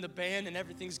when the band and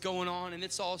everything's going on and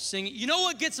it's all singing? You know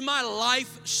what gets my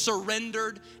life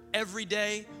surrendered every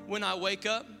day when I wake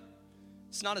up?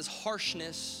 It's not His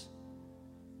harshness.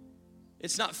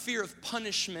 It's not fear of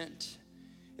punishment.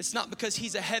 It's not because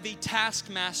He's a heavy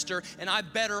taskmaster and I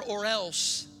better or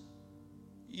else.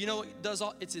 You know what does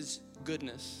all? It's His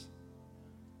goodness.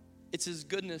 It's His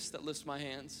goodness that lifts my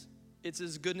hands. It's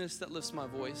His goodness that lifts my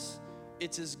voice.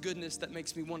 It's His goodness that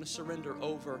makes me want to surrender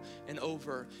over and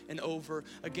over and over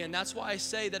again. That's why I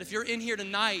say that if you're in here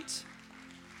tonight,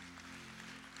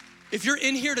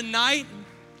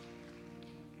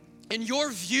 and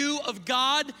your view of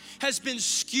God has been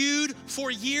skewed for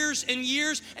years and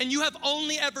years, and you have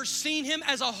only ever seen Him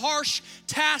as a harsh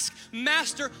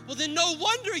taskmaster, well then no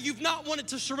wonder you've not wanted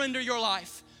to surrender your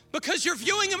life. Because you're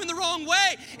viewing Him in the wrong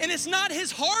way. And it's not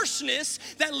His harshness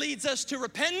that leads us to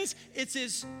repentance, it's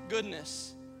His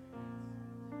goodness.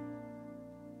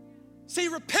 See,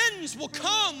 repentance will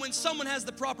come when someone has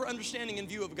the proper understanding and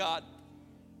view of God.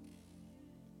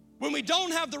 When we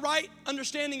don't have the right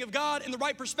understanding of God and the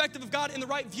right perspective of God and the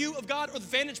right view of God or the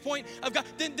vantage point of God,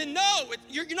 then no,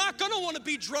 you're not gonna wanna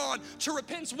be drawn to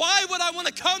repentance. Why would I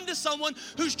wanna come to someone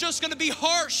who's just gonna be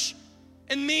harsh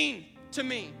and mean to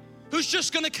me? Who's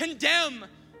just gonna condemn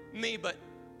me? But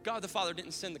God the Father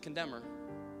didn't send the condemner.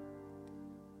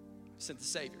 He sent the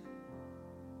Savior.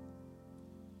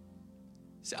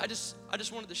 See, I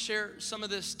just wanted to share some of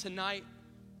this tonight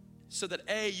so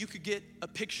that you could get a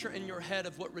picture in your head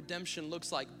of what redemption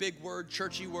looks like. Big word,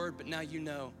 churchy word, but now you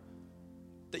know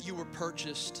that you were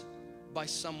purchased by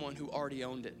someone who already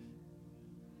owned it.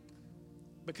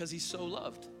 Because He's so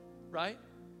loved, right?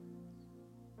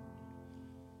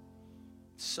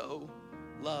 So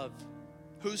loved.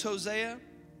 Who's Hosea?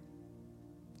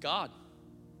 God.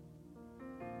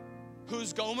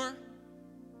 Who's Gomer?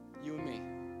 You and me.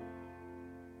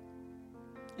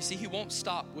 You see, He won't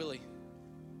stop, will He?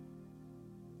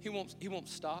 He won't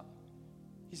stop.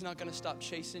 He's not gonna stop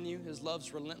chasing you. His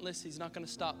love's relentless. He's not gonna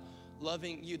stop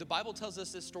loving you. The Bible tells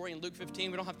us this story in Luke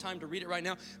 15. We don't have time to read it right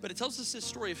now, but it tells us this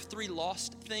story of 3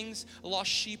 lost things: a lost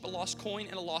sheep, a lost coin,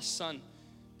 and a lost son.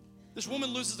 This woman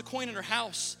loses a coin in her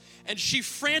house, and she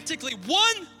frantically,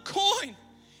 one coin,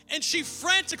 and she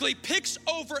frantically picks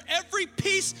over every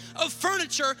piece of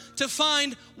furniture to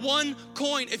find one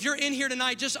coin. If you're in here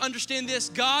tonight, just understand this: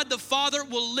 God the Father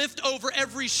will lift over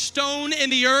every stone in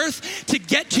the earth to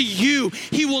get to you.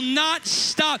 He will not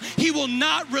stop. He will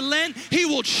not relent. He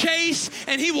will chase,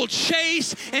 and he will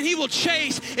chase, and he will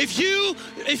chase. If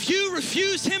you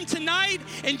refuse him tonight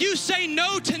and you say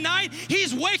no tonight,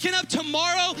 he's waking up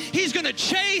tomorrow. He's gonna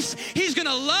chase. He's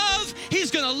gonna love.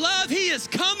 He's gonna love. He is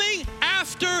coming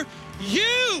after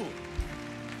you,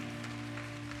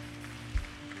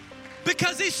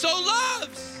 because he so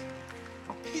loves.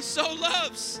 He so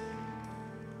loves.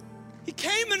 He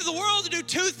came into the world to do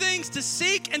 2 things: to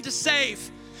seek and to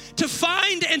save, to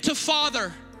find and to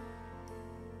father.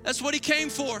 That's what he came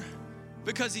for,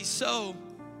 because he so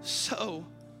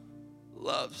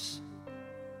loves.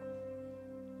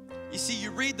 You see, you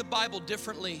read the Bible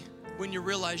differently when you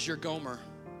realize you're Gomer.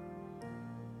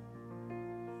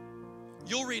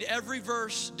 You'll read every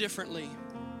verse differently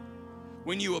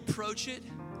when you approach it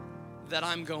that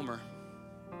I'm Gomer.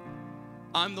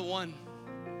 I'm the one.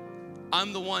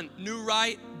 I'm the one. Knew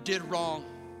right, did wrong.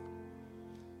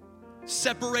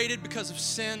 Separated because of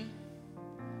sin.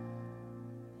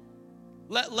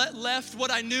 Left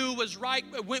what I knew was right,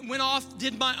 went off,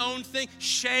 did my own thing.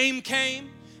 Shame came,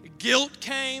 guilt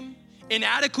came,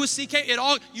 inadequacy came.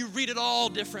 You read it all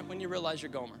different when you realize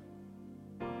you're Gomer.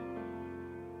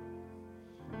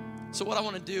 So what I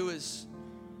want to do is,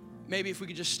 maybe if we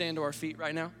could just stand to our feet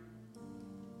right now.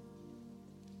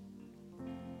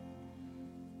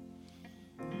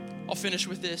 I'll finish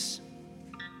with this.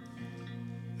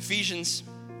 Ephesians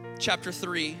chapter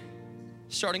 3,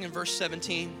 starting in verse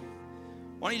 17.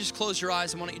 Why don't you just close your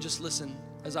eyes and why don't you just listen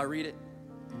as I read it?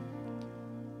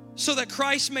 So that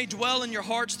Christ may dwell in your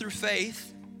hearts through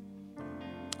faith,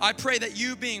 I pray that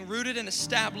you, being rooted and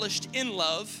established in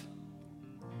love,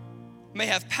 may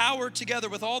have power together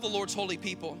with all the Lord's holy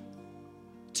people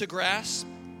to grasp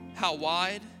how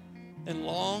wide and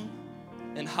long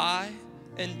and high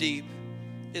and deep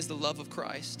is the love of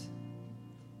Christ,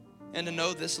 and to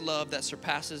know this love that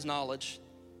surpasses knowledge,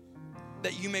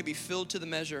 that you may be filled to the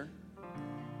measure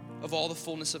of all the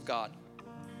fullness of God.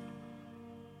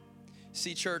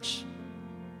 See, church,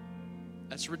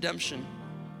 that's redemption.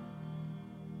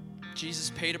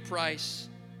 Jesus paid a price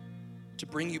to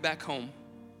bring you back home.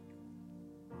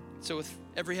 So with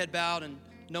every head bowed and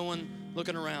no one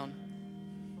looking around,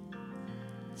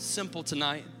 it's simple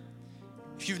tonight.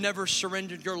 If you've never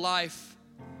surrendered your life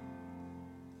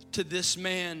to this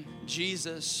man,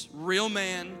 Jesus, real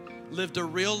man, lived a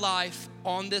real life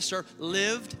on this earth,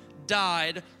 lived,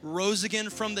 died, rose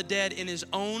again from the dead in his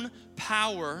own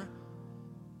power.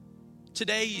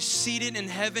 Today he's seated in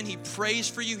heaven. He prays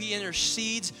for you. He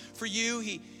intercedes for you.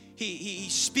 He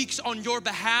speaks on your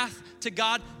behalf to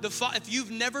God the Father. If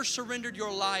you've never surrendered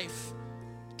your life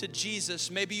to Jesus,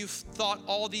 maybe you've thought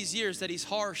all these years that he's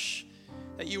harsh,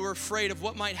 that you were afraid of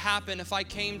what might happen if I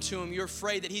came to him. You're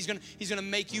afraid that he's gonna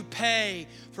make you pay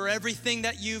for everything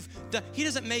that you've done. He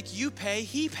doesn't make you pay.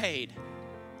 He paid.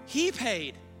 He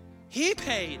paid. He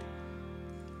paid.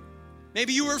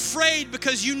 Maybe you were afraid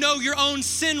because you know your own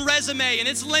sin resume and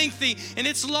it's lengthy and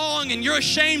it's long and you're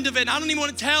ashamed of it. I don't even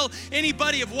want to tell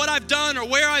anybody of what I've done or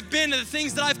where I've been or the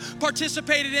things that I've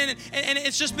participated in. And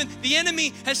it's just been, the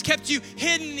enemy has kept you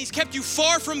hidden. He's kept you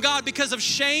far from God because of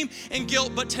shame and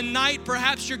guilt. But tonight,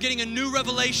 perhaps you're getting a new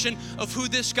revelation of who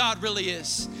this God really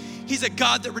is. He's a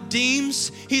God that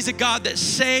redeems. He's a God that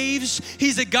saves.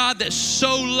 He's a God that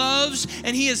so loves.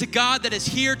 And he is a God that is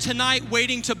here tonight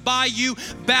waiting to buy you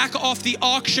back off the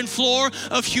auction floor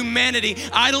of humanity.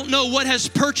 I don't know what has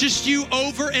purchased you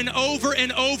over and over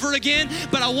and over again,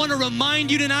 but I want to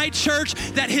remind you tonight, church,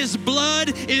 that his blood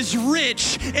is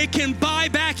rich. It can buy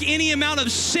back any amount of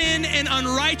sin and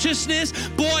unrighteousness.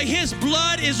 Boy, his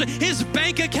blood his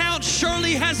bank account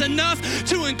surely has enough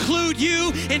to include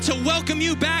you and to welcome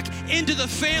you back into the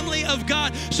family of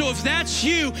God. So if that's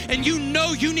you and you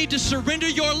know you need to surrender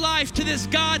your life to this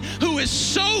God who is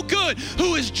so good,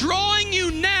 who is drawing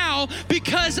you now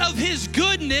because of his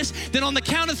goodness, then on the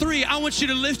count of 3, I want you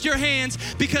to lift your hands,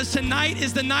 because tonight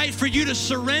is the night for you to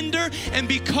surrender and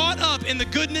be caught up in the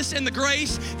goodness and the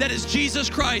grace that is Jesus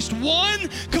Christ. 1,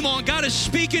 come on, God is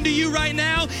speaking to you right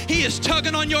now. He is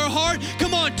tugging on your heart.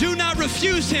 Come on, do not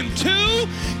refuse him. 2,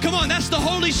 come on, that's the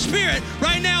Holy Spirit.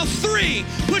 Right now, 3,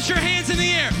 put your hands in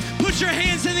the air. Put Put your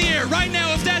hands in the air right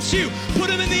now if that's you.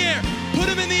 Put them in the air. Put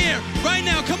them in the air right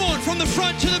now. Come on, from the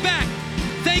front to the back.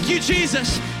 Thank you,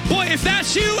 Jesus. Boy, if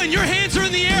that's you and your hands are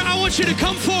in the air, I want you to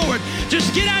come forward.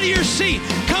 Just get out of your seat.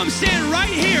 Come stand right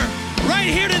here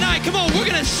tonight. Come on, we're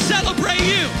going to celebrate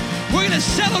you. We're going to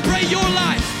celebrate your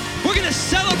life. We're going to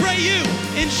celebrate you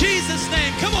in Jesus'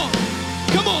 name. Come on.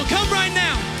 Come on, come right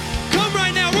now. Come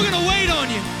right now. We're going to wait on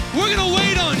you. We're going to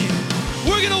wait on you.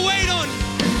 We're going to wait on you.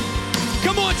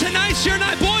 Come on, tonight's your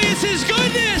night. Boy, it's His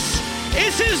goodness.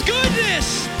 It's His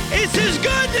goodness. It's His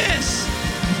goodness.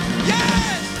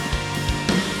 Yes.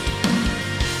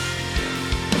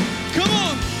 Come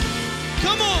on.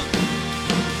 Come on.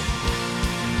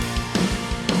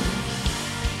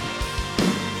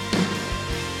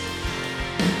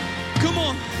 Come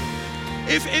on.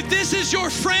 If this is your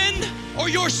friend or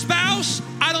your spouse,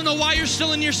 I don't know why you're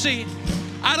still in your seat.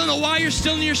 I don't know why you're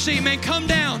still in your seat, man. Come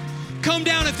down. Come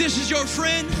down if this is your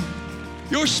friend,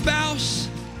 your spouse,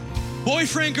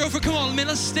 boyfriend, girlfriend. Come on, man,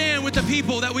 let's stand with the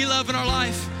people that we love in our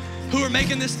life who are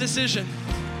making this decision.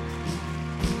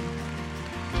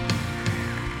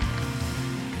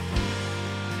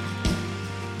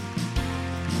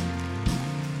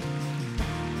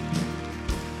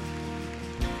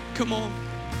 Come on.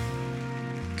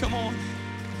 Come on.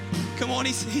 Come on.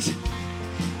 He's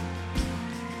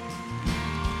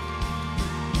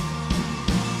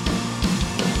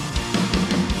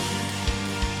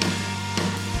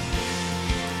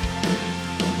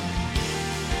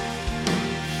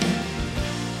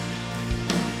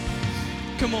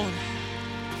Come on.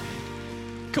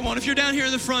 Come on. If you're down here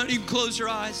in the front, you can close your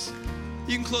eyes.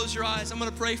 You can close your eyes. I'm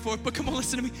going to pray for it. But come on,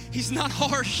 listen to me. He's not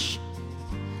harsh.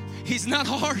 He's not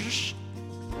harsh.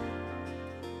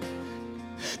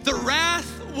 The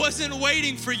wrath wasn't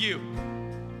waiting for you.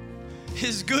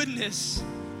 His goodness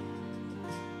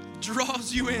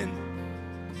draws you in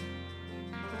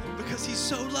because He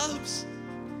so loves.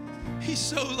 He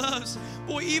so loves.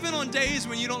 Boy, even on days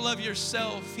when you don't love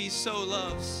yourself, He so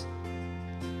loves.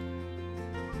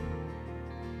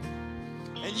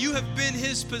 And you have been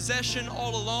His possession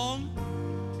all along,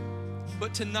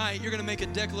 but tonight you're going to make a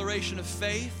declaration of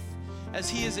faith as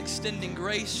He is extending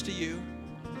grace to you.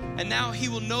 And now He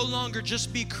will no longer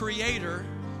just be creator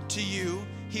to you,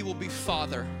 He will be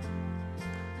Father.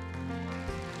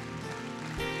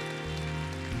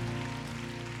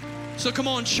 So come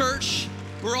on, church,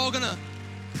 we're all going to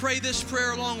pray this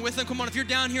prayer along with them. Come on, if you're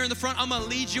down here in the front, I'm going to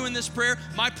lead you in this prayer.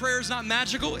 My prayer is not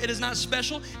magical. It is not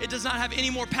special. It does not have any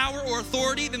more power or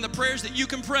authority than the prayers that you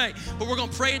can pray. But we're going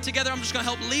to pray it together. I'm just going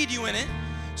to help lead you in it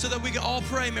so that we can all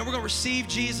pray. Man, we're going to receive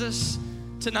Jesus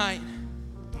tonight.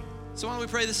 So why don't we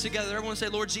pray this together? Everyone say,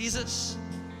 Lord Jesus,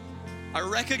 I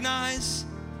recognize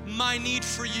my need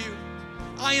for you.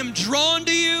 I am drawn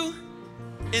to you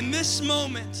in this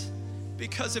moment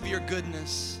because of your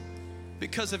goodness,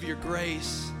 because of your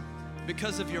grace,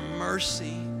 because of your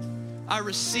mercy. I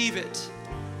receive it.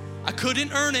 I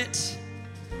couldn't earn it.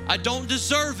 I don't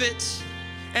deserve it.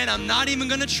 And I'm not even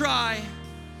gonna try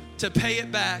to pay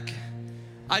it back.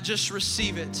 I just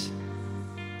receive it.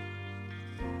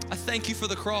 I thank you for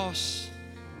the cross,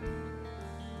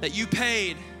 that you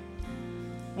paid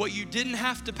what you didn't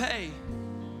have to pay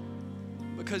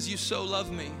because you so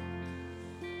love me.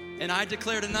 And I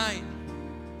declare tonight,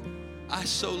 I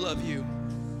so love you.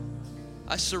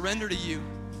 I surrender to you.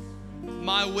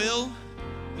 My will,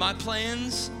 my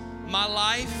plans, my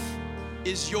life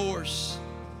is yours.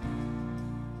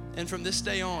 And from this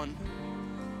day on,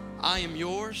 I am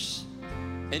yours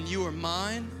and you are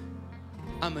mine.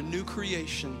 I'm a new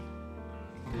creation.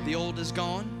 The old is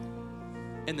gone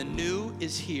and the new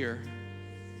is here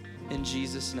in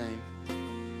Jesus' name.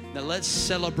 Now let's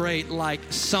celebrate like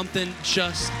something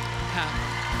just happened.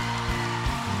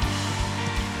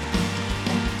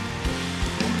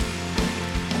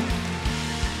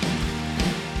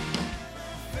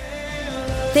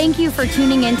 Thank you for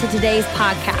tuning in to today's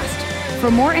podcast.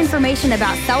 For more information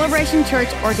about Celebration Church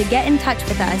or to get in touch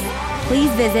with us,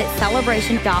 please visit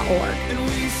celebration.org.